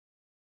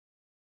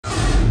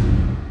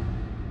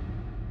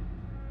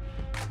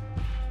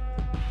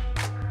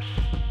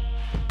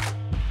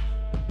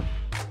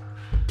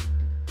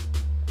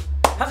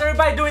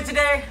everybody doing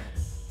today?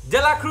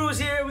 De La Cruz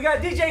here. We got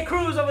DJ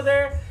Cruz over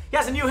there. He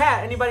has a new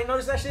hat. Anybody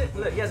notice that shit?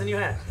 Look, he has a new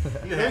hat.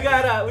 We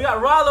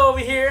got Rawlo over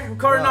here,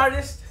 recording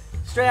artist,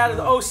 straight out of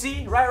the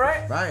OC.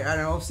 Right, out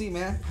of the OC,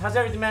 man. How's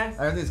everything, man?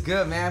 Everything's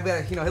good, man. We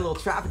got hit a little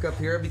traffic up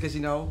here because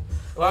Well,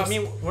 I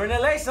mean, we're in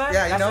LA, son.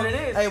 Yeah, That's what it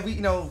is. Hey,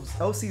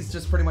 OC's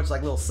just pretty much like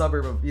a little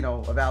suburb of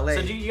of LA. So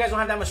you guys don't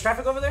have that much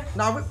traffic over there?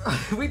 No,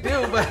 we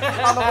do, but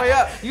on the way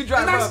up, you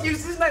drive up.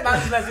 Excuses, like, not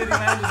just messing with you,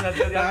 man.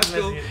 Nah, it's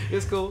cool.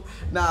 It's cool.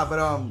 Nah, but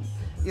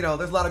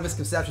there's a lot of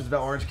misconceptions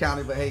about Orange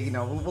County, but hey,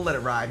 we'll let it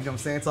ride. You know what I'm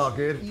saying? It's all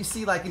good. You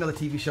see, like, the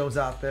TV shows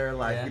out there,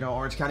 like,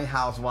 Orange County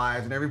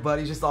Housewives, and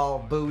everybody's just all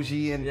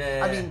bougie. And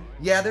I mean,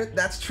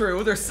 that's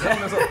true.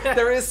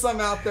 There is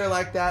some out there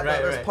like that.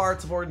 There's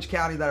parts of Orange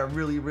County that are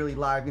really, really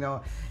live,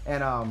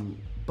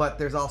 and but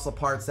there's also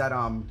parts that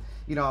I'm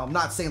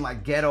not saying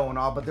like ghetto and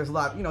all, but there's a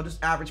lot,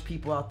 just average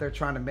people out there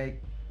trying to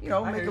make, make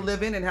a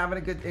living and having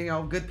a good,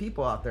 good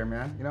people out there,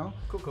 man.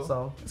 Cool.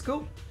 So it's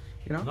cool.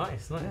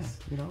 Nice. Yeah,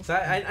 So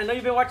I know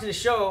you've been watching the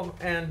show,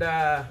 and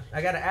I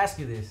gotta ask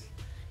you this: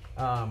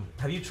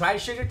 have you tried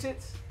sugar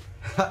tits?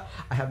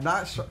 I have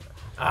not.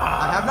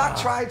 I have not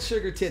tried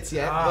sugar tits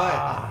yet,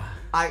 but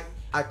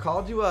I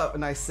called you up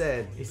and I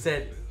said. He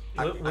said,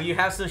 "Will you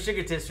have some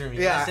sugar tits for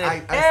me?" Yeah, I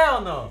said,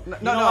 "Hell no."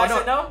 No.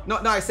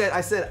 I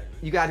said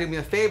you gotta do me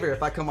a favor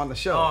if I come on the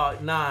show. Oh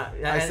nah.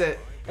 And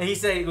he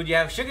said, "Would you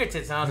have sugar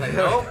tits?" And I was like,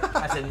 "No."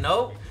 I said,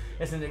 "No."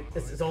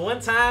 It's on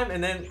one time,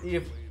 and then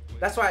you.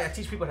 That's why I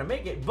teach people how to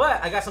make it,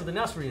 but I got something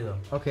else for you though.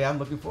 Okay, I'm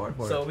looking forward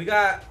for it. So we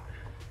got,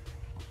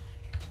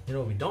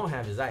 what we don't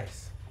have is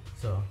ice.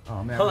 So,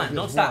 oh man, hold on,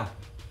 don't stop.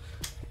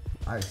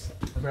 Ice.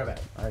 I'll be right back.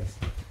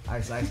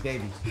 Ice,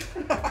 baby.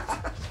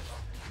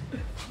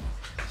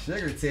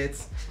 Sugar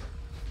tits.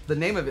 The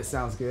name of it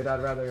sounds good.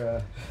 I'd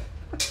rather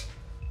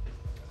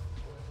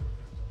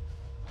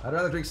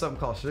drink something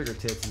called sugar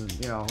tits, and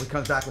he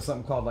comes back with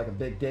something called like a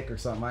big dick or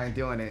something. I ain't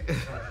doing it.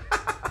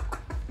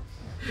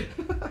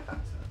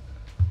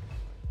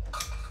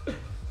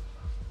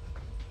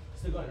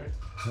 Still going, right?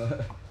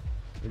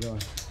 We're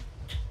going.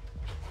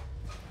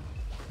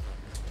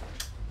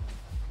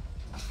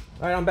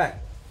 All right, I'm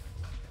back.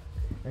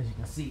 As you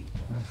can see,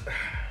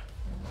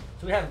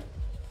 so we have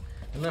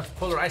enough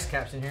polar ice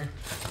caps in here.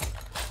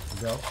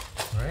 There you go.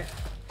 All right.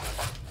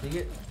 So you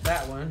get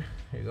that one.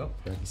 Here you go.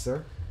 Thank you,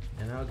 sir.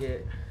 And I'll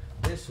get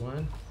this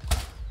one.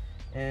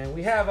 And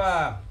we have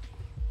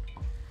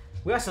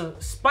some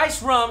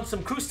Spiced Rum,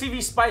 some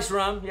CruzTV Spiced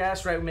Rum. Yeah,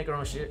 that's right. We make our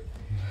own shit.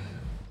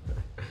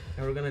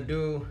 And we're gonna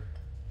do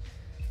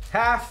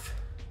half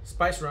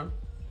Spiced Rum,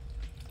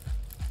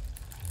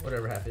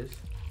 whatever half is.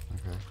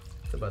 Okay.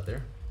 It's about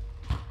there.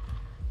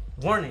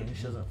 Warning,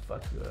 she doesn't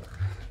fuck you up.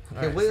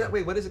 Okay, right,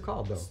 wait, what is it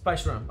called though?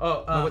 Spiced Rum.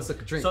 Oh, what's the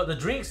drink? So the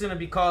drink's gonna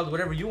be called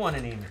whatever you want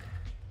to name it.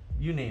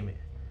 You name it.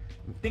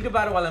 Think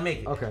about it while I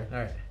make it. Okay. All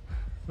right.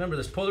 Remember,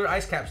 there's polar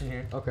ice caps in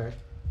here. Okay.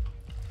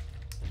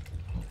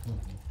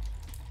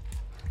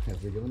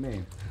 That's a good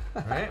name.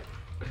 All right.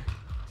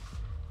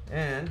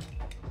 And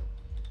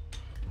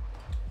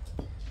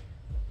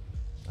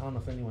I don't know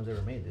if anyone's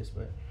ever made this,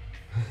 but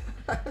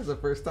it's the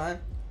first time.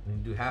 And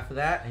you do half of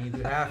that, and you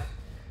do half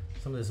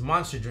some of this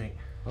monster drink.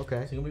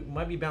 Okay. So you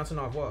might be bouncing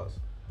off walls.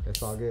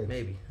 It's all good.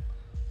 Maybe.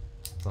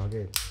 It's all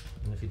good.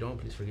 And if you don't,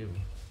 please forgive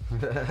me.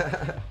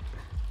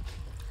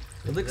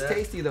 It looks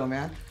tasty though,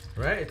 man.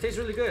 Right? It tastes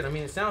really good. I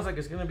mean, it sounds like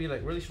it's gonna be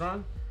like really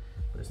strong,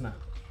 but it's not.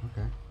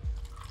 Okay.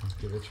 Let's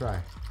give it a try.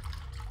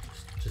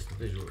 Just the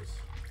visuals.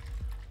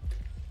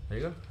 There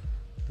you go.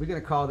 We're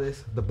gonna call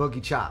this the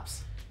Boogie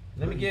Chops.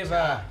 Let me give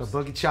the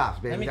Boogie Chops,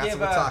 baby. That's what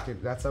we're talking.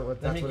 That's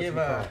what. Let me give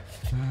half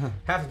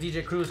of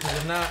DJ Cruz, because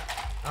if not,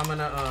 I'm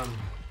gonna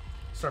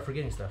start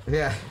forgetting stuff.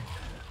 Yeah.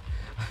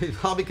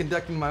 I'll be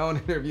conducting my own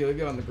interview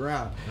again on the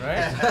ground.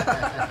 Right?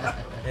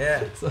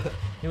 Yeah. So,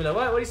 you'll be like,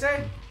 what? What do you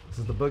say? This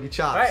is the Boogie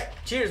Chops. All right.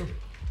 Cheers.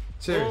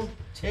 Cheers. Boom.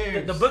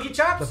 Cheers. The Boogie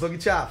Chops? The Boogie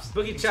Chops.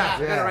 Boogie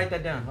Chops. I gotta write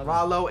that down.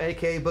 Rawlo,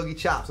 aka Boogie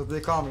Chops. That's what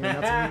they call me.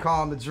 That's what we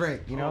call them, the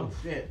drink, Oh,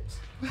 shit.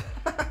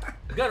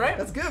 Good, right?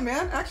 That's good,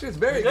 man. Actually, it's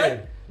very good.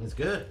 good. It's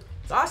good.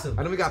 It's awesome.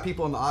 I know we got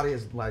people in the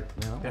audience like,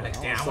 they're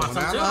like, damn, I want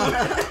some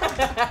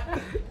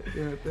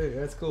too.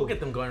 That's cool. We'll get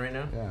them going right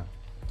now. Yeah.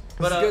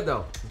 But it's good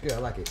though. It's good. I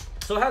like it.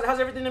 So how's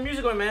everything in the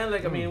music going, man?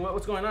 Like, I mean,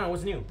 what's going on?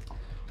 What's new?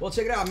 Well,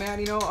 check it out,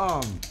 man.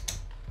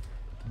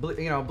 Believe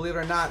it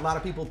or not, a lot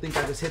of people think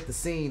I just hit the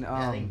scene.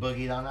 I think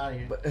Boogie's on out of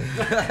here.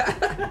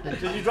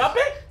 Did you drop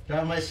it?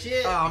 Drop my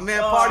shit. Oh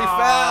man, party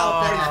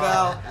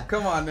foul.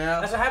 Come on now.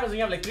 That's what happens when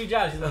you have like 3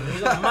 jobs. He's on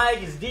the mic,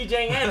 he's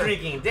DJing and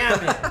drinking.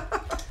 Damn it.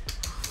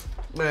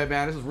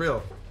 Man, this is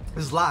real.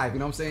 This is live. You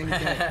know what I'm saying? You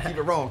can't keep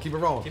it rolling. Keep it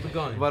rolling. Keep it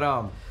going.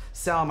 But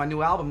selling my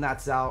new album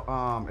that's out.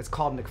 It's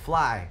called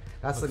McFly.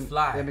 That's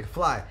McFly.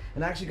 McFly.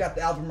 And I actually got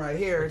the album right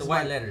here. With the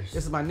white letters.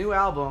 This is my new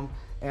album.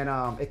 And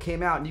it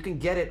came out, and you can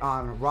get it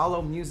on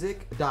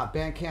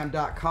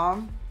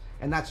rawlomusic.bandcamp.com,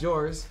 and that's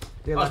yours.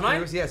 Oh, it's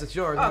mine? Yes, it's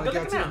yours. Oh, good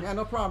looking out. Yeah,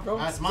 no problem, bro.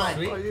 That's mine.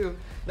 For you.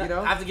 I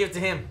have to give it to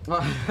him.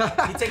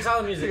 He takes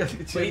all the music,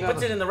 but he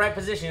puts it in the right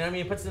position. You know what I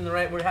mean? He puts it in the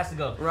right where it has to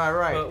go.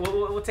 Right. But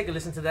we'll take a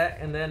listen to that,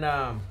 and then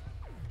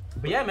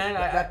But yeah, man,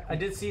 I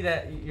did see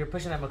that you're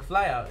pushing that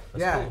McFly out.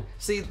 That's cool.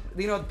 See,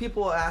 you know,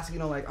 people ask, you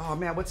know, like, oh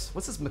man, what's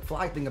this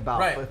McFly thing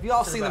about? Right. But if you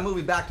all seen the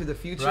movie Back to the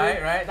Future,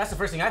 right. That's the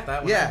first thing I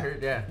thought when I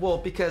heard. Yeah. Well,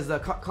 because the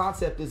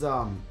concept is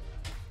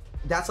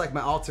that's like my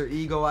alter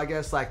ego, I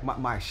guess, like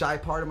my shy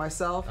part of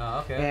myself. Oh,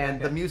 okay.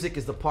 And the music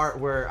is the part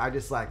where I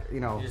just like, you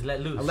know, you just let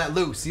loose. I let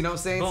loose, you know what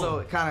I'm saying? Boom.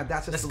 So kind of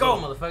that's just Let's a go,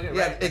 little, motherfucker.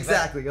 Yeah, right,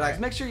 exactly. Like, right.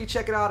 make sure you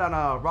check it out on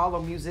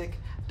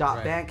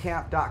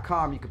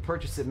rawlomusic.bandcamp.com. You can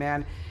purchase it,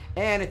 man.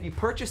 And if you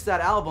purchase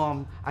that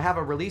album, I have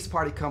a release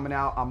party coming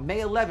out on May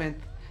 11th.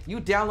 You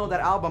download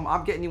that album,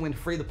 I'm getting you in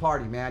free the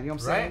party, man. You know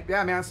what I'm saying? Right.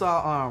 Yeah, man. So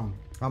I'm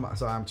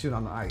chewing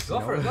on the ice. Go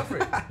for it.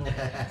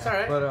 It's all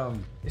right. But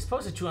you're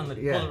supposed to chew on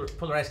the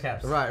polar ice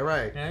caps. Right. You know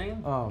what I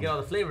mean? Get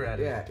all the flavor out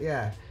of it.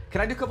 Yeah. Can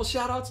I do a couple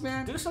shout outs,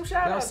 man? Do some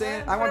shout outs. You know what I'm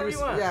saying? Man. I want to Whatever you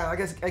want. Yeah, I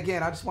guess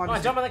again, I just want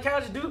to jump on the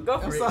couch, dude. Go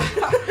for it. some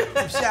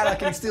shout out,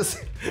 can you still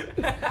see?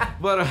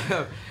 But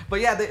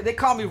yeah, they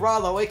call me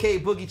Rawlo, aka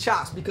Boogie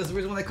Chops, because the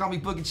reason why they call me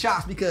Boogie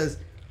Chops because,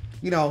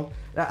 you know,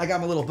 I got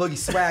my little boogie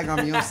swag on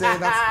me, you know what I'm saying?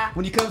 That's,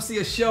 when you come see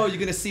a show, you're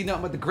gonna see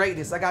nothing but the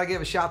greatness. I gotta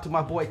give a shout out to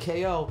my boy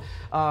KO.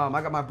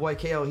 I got my boy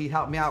KO, he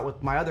helped me out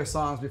with my other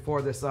songs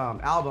before this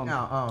album.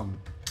 Now,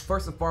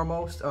 first and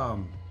foremost,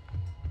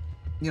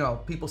 you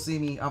know, people see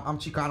me, I'm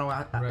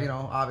Chicano, you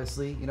know,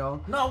 obviously, you know.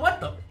 No, what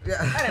the?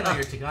 Yeah. I didn't know you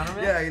were Chicano,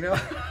 man. Yeah, you know.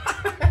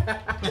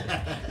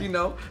 You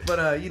know,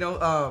 but you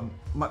know,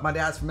 my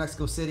dad's from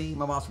Mexico City,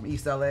 my mom's from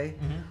East LA.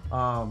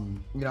 Mm-hmm.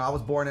 You know, I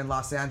was born in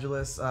Los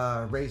Angeles,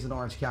 raised in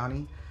Orange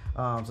County.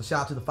 So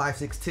shout out to the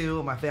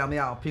 562, my family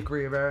out in Pico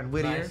Rivera and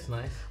Whittier.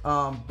 Nice.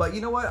 But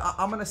you know what?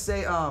 I'm gonna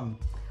say I'm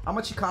a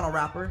Chicano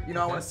rapper. You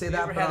know, I want to say you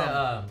that. Ever had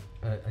a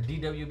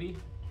DWB?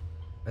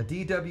 A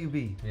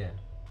DWB. Yeah.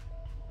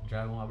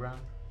 Driving while brown.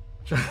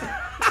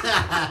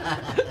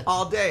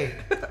 All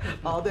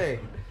day.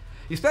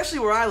 Especially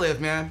where I live,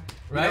 man.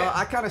 Right. You know,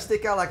 I kind of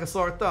stick out like a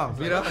sore thumb.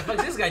 You know. What the fuck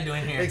is this guy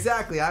doing here?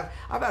 Exactly. I've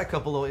had a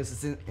couple little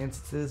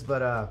instances,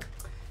 but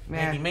man.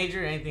 Anything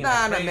major? Anything? Nah,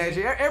 like not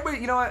major. Everybody,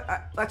 you know what?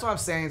 That's what I'm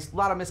saying. It's a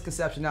lot of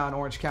misconception now in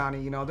Orange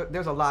County. You know,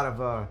 there's a lot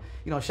of,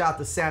 you know, shout out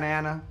to Santa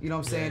Ana. You know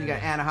what I'm saying? Yeah.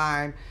 You got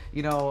Anaheim.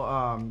 You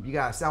know, you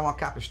got San Juan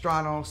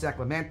Capistrano, San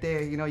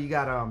Clemente. You know, you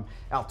got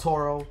El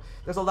Toro.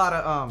 There's a lot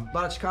of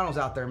Chicanos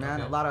out there,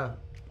 man. Okay.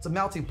 It's a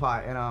melting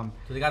pot, and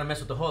So they got to mess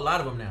with a whole lot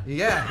of them now.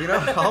 yeah, you know,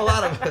 a whole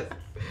lot of it.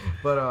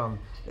 But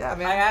yeah,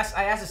 man. I asked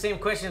the same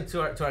question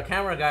to our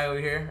camera guy over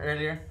here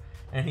earlier,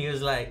 and he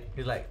was like,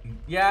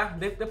 yeah,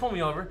 they pulled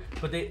me over,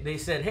 but they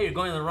said, hey, you're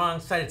going to the wrong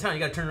side of town. You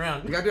got to turn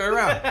around. You gotta do it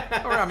around.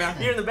 Go around, man.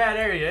 You're in the bad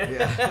area.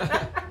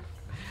 Yeah.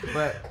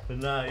 But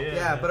nah,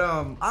 yeah, but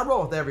I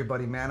roll with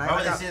everybody, man. Why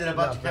would they say that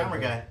about your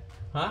camera guy?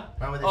 Huh?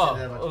 Why would they say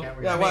that about your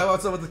camera guy? Yeah,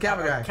 what's up with the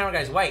camera guy? Camera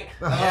guy's white.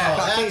 Oh,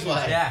 that's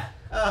why. Yeah.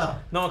 Oh.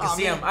 No one can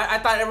see man. him. I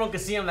thought everyone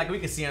could see him like we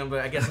could see him, but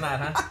I guess not,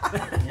 huh?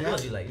 Yeah. What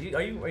was you like?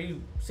 Are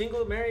you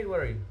single, married? What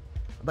are you?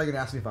 I thought you were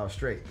gonna ask me if I was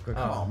straight. Come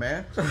on,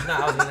 man. No,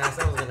 I was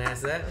gonna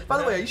answer that. By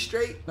the way, are you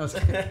straight? No, I was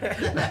kidding.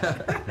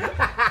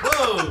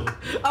 Whoa!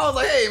 I was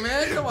like, hey,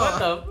 man, come on. What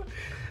the?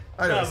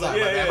 I know, No, sorry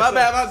yeah, about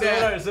yeah, that. My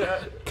bad. so-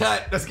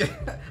 Cut. Let's get.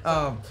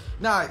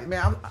 Nah,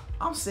 man,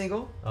 I'm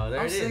single. Oh, there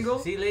I'm it is. single.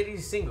 See,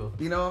 ladies, single.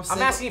 You know, I'm I'm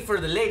single. asking for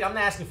the lady. I'm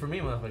not asking for me,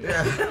 motherfucker.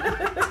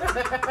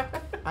 Yeah.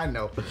 I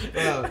know.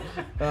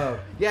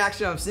 Yeah,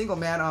 actually, I'm single,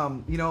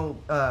 man. You know,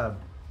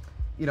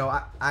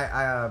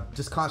 I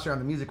just concentrate on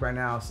the music right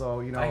now,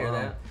 so you know, I hear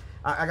that.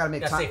 I gotta make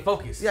Gotta time. stay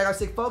focused. Yeah, I gotta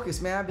stay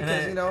focused, man, because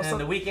and then, you know, and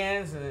the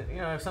weekends, and you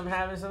know, if something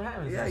happens, something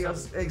happens. yeah, If you know,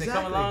 something- exactly.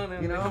 They come along,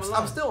 then you know, they come I'm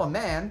along. still a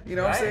man. You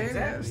know what I'm Right, saying?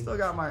 exactly. Yeah, still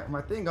got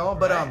my thing going,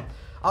 but Right.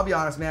 I'll be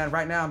honest, man.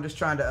 Right now, I'm just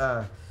trying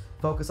to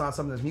focus on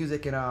some of this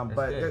music, and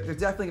but good. there's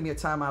definitely gonna be a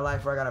time in my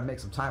life where I gotta make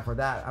some time for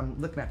that. I'm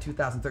looking at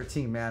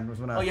 2013, man. Was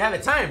when Oh, you have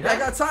it timed, Yeah, I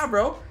huh? got time,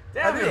 bro.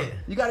 Damn I do. it.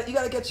 You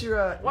gotta get your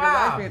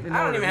Wow, your life in I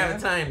don't order, even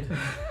have man. it timed.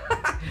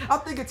 I'm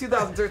thinking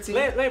 2013.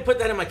 Let me put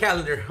that in my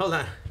calendar. Hold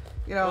on.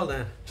 You know, Hold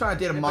on. trying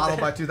to date a model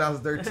by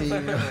 2013. Put You that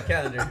in know? my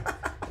calendar.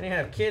 And you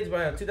have kids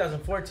by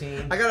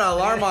 2014. I got an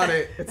alarm on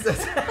it. It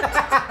says,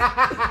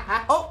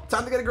 "Oh,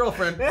 time to get a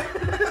girlfriend."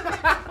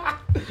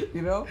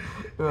 You know?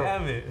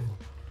 Damn it.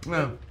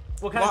 No.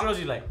 What kind of girls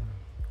you like?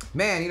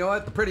 Man, you know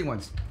what? The pretty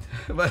ones.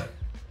 But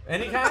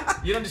Any kind?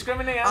 You don't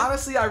discriminate? Huh?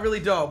 honestly, I really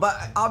don't. But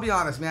I'll be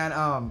honest, man.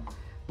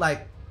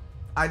 Like,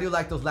 I do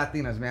like those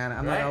Latinas, man.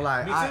 I'm not gonna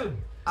lie. Me too.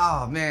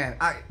 Oh man,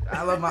 I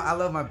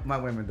love my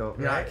women though.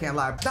 You know, I Right. can't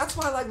lie. That's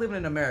why I like living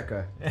in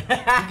America.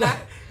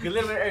 You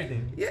live with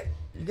everything. Yeah,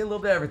 you get a little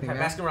bit of everything, Have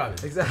man. Baskin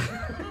Robbins. Exactly.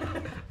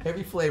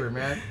 Every flavor,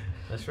 man.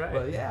 That's right.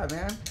 But yeah,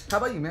 man. How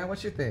about you, man?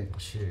 What's your thing?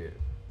 Shit.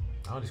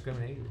 I don't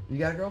discriminate either. You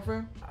got a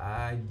girlfriend?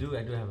 I do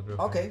have a girlfriend.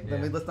 Okay, Yeah.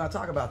 then let's not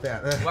talk about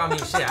that. Well, I mean,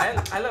 shit.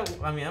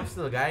 I'm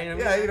still a guy. You know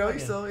what I Yeah, mean? you know, you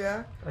Fucking- still,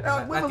 yeah.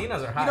 fucking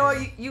Latinas are hot. You know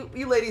what,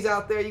 you ladies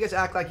out there, you guys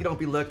act like you don't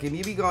be looking.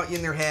 You be going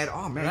in their head,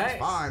 oh man, he's Right.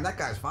 fine. That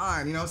guy's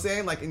fine. You know what I'm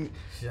saying? Like,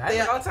 Shit, I do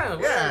it all the time.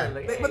 Yeah,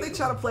 Like, but they hey,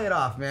 try to play it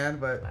off, man.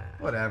 But Nah.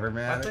 whatever, I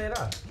man. play it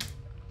off.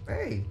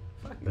 Hey,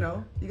 you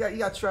know, you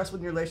got trust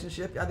with your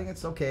relationship. I think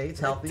it's okay. It's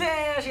healthy.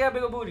 Damn, she got a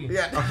big old booty.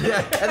 Yeah,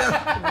 yeah. And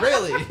then,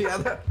 really?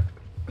 Yeah,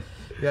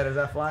 yeah. Does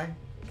that fly?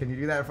 Can you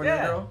do that in front of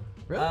your girl?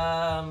 Really?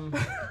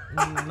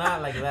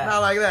 Not like that. Not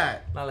like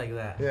that. Not like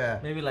that. Yeah.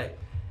 Maybe like,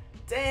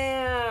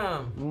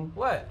 damn.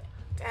 What?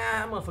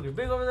 Damn, motherfucker's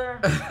big over there.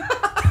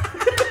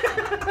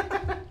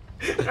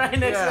 Right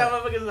next to that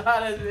motherfucker's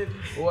hot as it.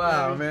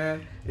 Wow,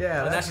 man.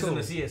 Yeah, Well, that's now she's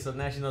gonna see it, so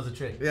now she knows the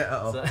trick. Yeah.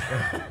 So.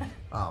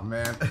 Oh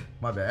man,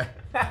 my bad.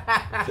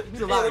 Hey,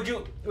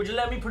 would you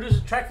let me produce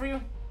a track for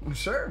you?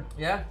 Sure.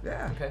 Yeah.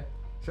 Yeah. Okay.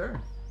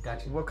 Sure.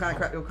 Got you. What kind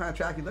of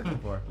track you looking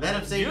for? Let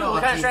him say You, no.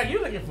 what kind of track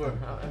you looking for?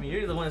 I mean,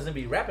 you're the one that's gonna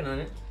be rapping on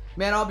it.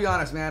 Man, I'll be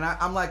honest, man.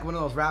 I'm like one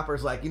of those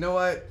rappers. Like, you know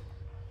what?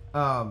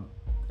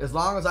 As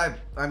long as I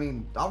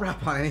mean, I'll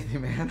rap on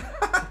anything, man.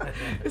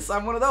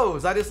 I'm one of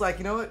those. I just like,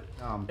 you know what?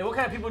 And what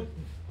kind of people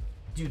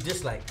do you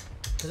dislike?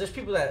 Because there's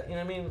people that, you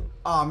know what I mean?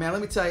 Oh man,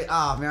 let me tell you.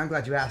 Oh man, I'm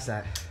glad you asked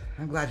that.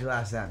 I'm glad you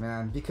asked that,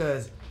 man.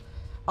 Because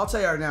I'll tell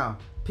you right now,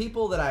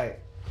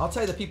 I'll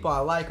tell you the people I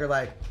like are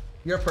like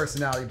your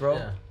personality, bro.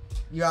 Yeah.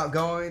 You're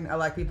outgoing. I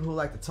like people who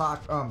like to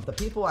talk. The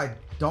people I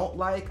don't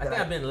like. I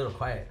think I've been a little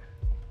quiet.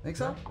 Think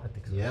so? I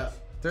think so. Yeah.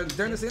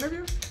 During this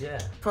interview? Yeah.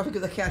 Probably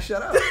because I can't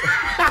shut up.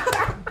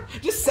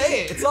 Just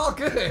say it. It's all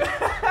good.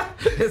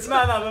 It's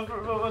not.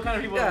 But what kind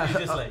of people do you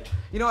dislike?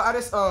 You know, I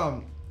just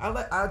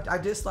I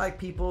dislike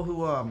people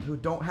who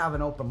don't have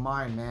an open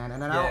mind, man.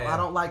 And I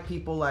don't like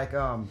people like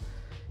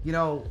you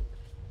know,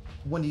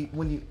 when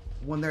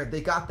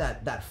they got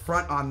that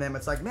front on them.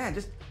 It's like, man,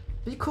 just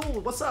be cool.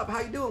 What's up?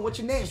 How you doing? What's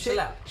your name?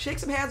 Shake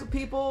some hands with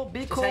people.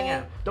 Be cool. Hang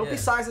out. Don't be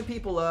sizing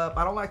people up.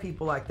 I don't like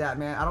people like that,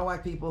 man. I don't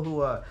like people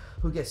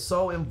who get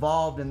so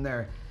involved in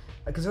their,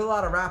 because there's a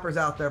lot of rappers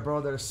out there,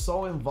 bro, that are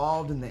so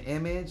involved in the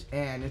image,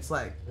 and it's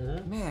like,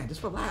 man,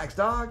 just relax,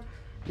 dog.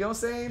 You know what I'm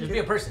saying? Just be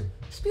a person.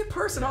 Just be a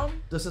person, homie.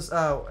 This is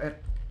and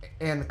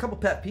a couple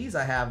pet peeves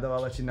I have, though.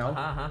 I'll let you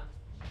know.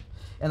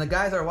 And the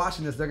guys that are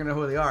watching this, they're gonna know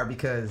who they are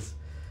because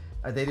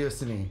they do this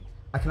to me.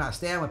 I cannot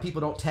stand when people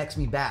don't text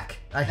me back.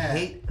 I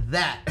hate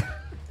that.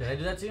 Did I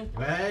do that to you?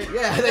 Right?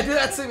 Yeah, they do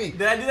that to me.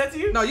 Did I do that to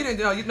you? No, you didn't.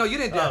 No, you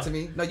didn't do that to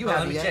me. No, you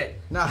haven't yet. Check.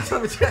 No,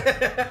 let me check.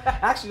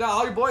 Actually, no,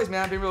 all your boys,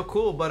 man, been real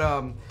cool. But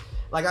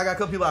like I got a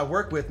couple people I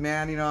work with,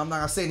 man. You know, I'm not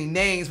gonna say any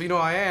names, but you know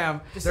who I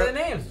am. Just say the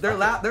names. They're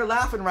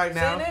laughing right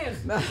now. Say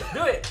names.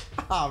 Do it.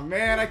 Oh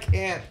man, I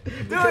can't.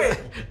 Do it.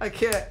 I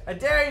can't. I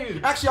dare you.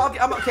 Actually,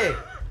 I'm okay.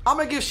 I'm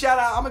gonna give a shout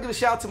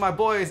out to my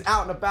boys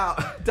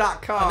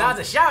outandabout.com. Now it's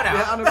a shout out.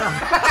 Yeah, out and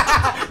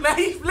about. Man,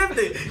 he flipped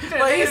it.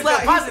 But he's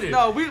positive.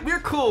 No, we're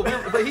cool.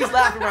 But he's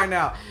laughing right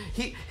now.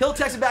 He'll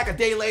text me back a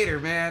day later,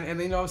 man. And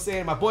then, you know what I'm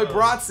saying? My boy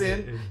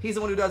Bronson, he's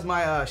the one who does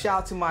my shout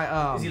out to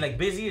my. Is he like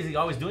busy? Is he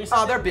always doing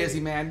something? Oh, they're busy,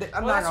 man.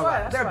 I'm not gonna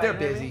lie. They're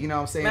busy. You know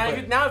what I'm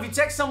saying? Now, if you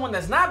text someone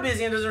that's not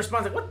busy and doesn't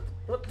respond, like,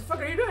 what the fuck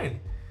are you doing?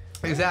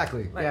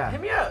 Exactly. Like, yeah.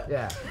 Hit me up.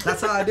 Yeah.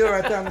 That's how I do it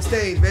right there on the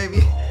stage, baby.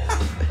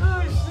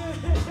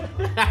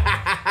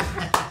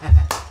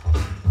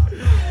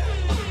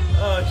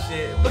 Oh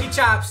shit. Boogie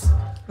Chops.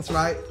 That's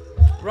right.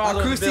 Rawlo on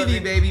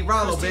CruzTV, baby.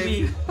 Rawlo,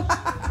 baby.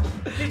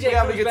 DJ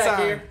Cruz back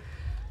here.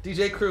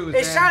 DJ Cruz.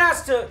 Hey, man. shout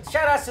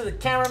outs to the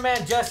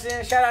cameraman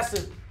Justin. Shout outs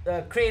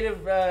to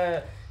creative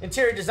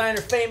interior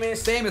designer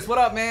Famous. Famous, what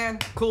up, man?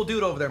 Cool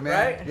dude over there,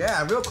 man. Right?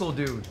 Yeah, real cool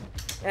dude.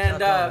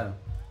 And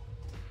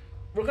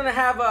we're gonna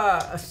have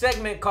a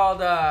segment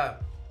called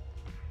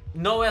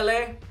No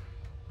LA.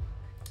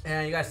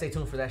 And you gotta stay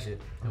tuned for that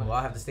shit. Well,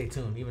 I'll have to stay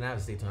tuned. Even I have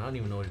to stay tuned. I don't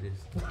even know what it is.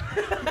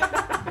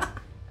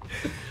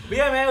 But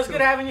yeah, man, it was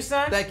good having you,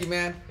 son. Thank you,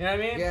 man. You know what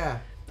I mean? Yeah.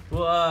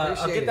 Well,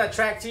 I'll get that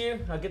track to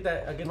you. I'll get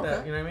that. You know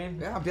what I mean?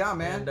 Yeah, I'm down,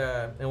 man.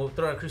 And we'll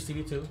throw it on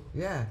CruzTV too.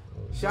 Yeah.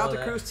 Shout out to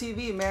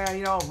CruzTV, man.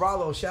 You know,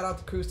 Rawlo, shout out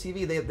to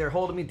CruzTV. They're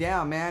holding me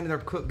down, man. They're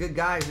good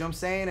guys, you know what I'm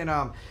saying? And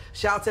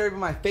shout out to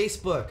everybody on my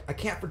Facebook. I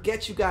can't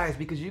forget you guys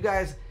because you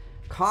guys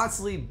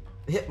constantly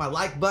hit my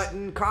like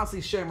button,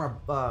 constantly share my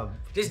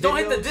just videos. don't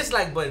hit the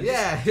dislike button.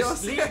 Yeah,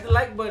 just leave the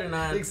like button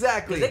on.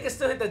 Exactly. They can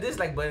still hit the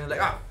dislike button.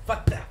 Like, oh,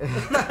 fuck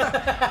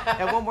that.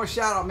 And one more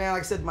shout out, man.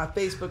 Like I said, to my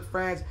Facebook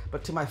friends,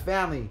 but to my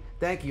family,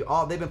 thank you.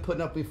 All they've been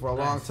putting up with me for a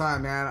long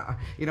time, man.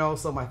 You know,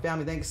 so my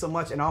family, thank you so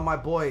much, and all my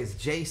boys,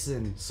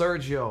 Jason,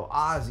 Sergio,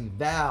 Ozzy,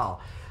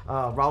 Val.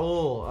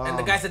 Raul. And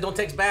the guys that don't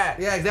text back.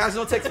 Yeah, guys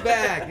don't text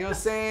back. You know what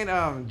I'm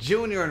saying?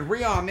 Junior and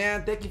Rion,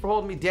 man. Thank you for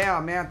holding me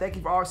down, man. Thank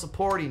you for always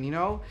supporting, you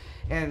know?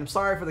 And I'm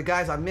sorry for the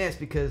guys I missed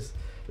because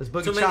this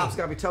Boogie Chops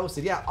got me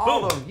toasted. Yeah,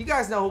 all of them. You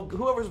guys know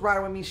whoever's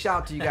riding with me,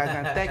 shout out to you guys,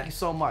 man. Thank you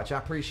so much. I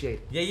appreciate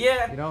it. Yeah,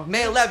 yeah. You know,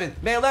 May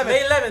 11th. May 11th.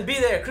 May 11th. Be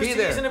there.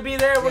 CruzTV's going to be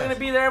there. We're going to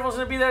be there. Everyone's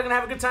going to be there. We're going to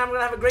have a good time. We're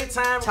going to have a great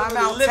time.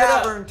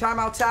 Time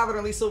Out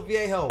Tavern, Lisa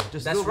Viejo.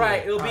 Just That's Google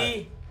right. it. It'll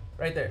be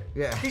right there.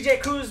 Yeah. DJ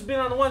Cruz has been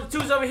on the 1 and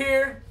 2s over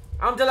here.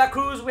 I'm De La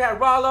Cruz. We had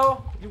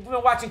Rawlo. You've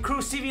been watching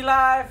CruzTV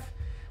Live.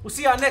 We'll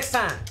see y'all next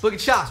time. Boogie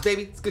Chops,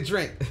 baby. It's a good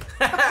drink.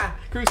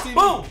 CruzTV.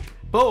 Boom.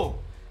 Boom.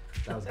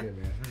 That was good,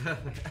 man.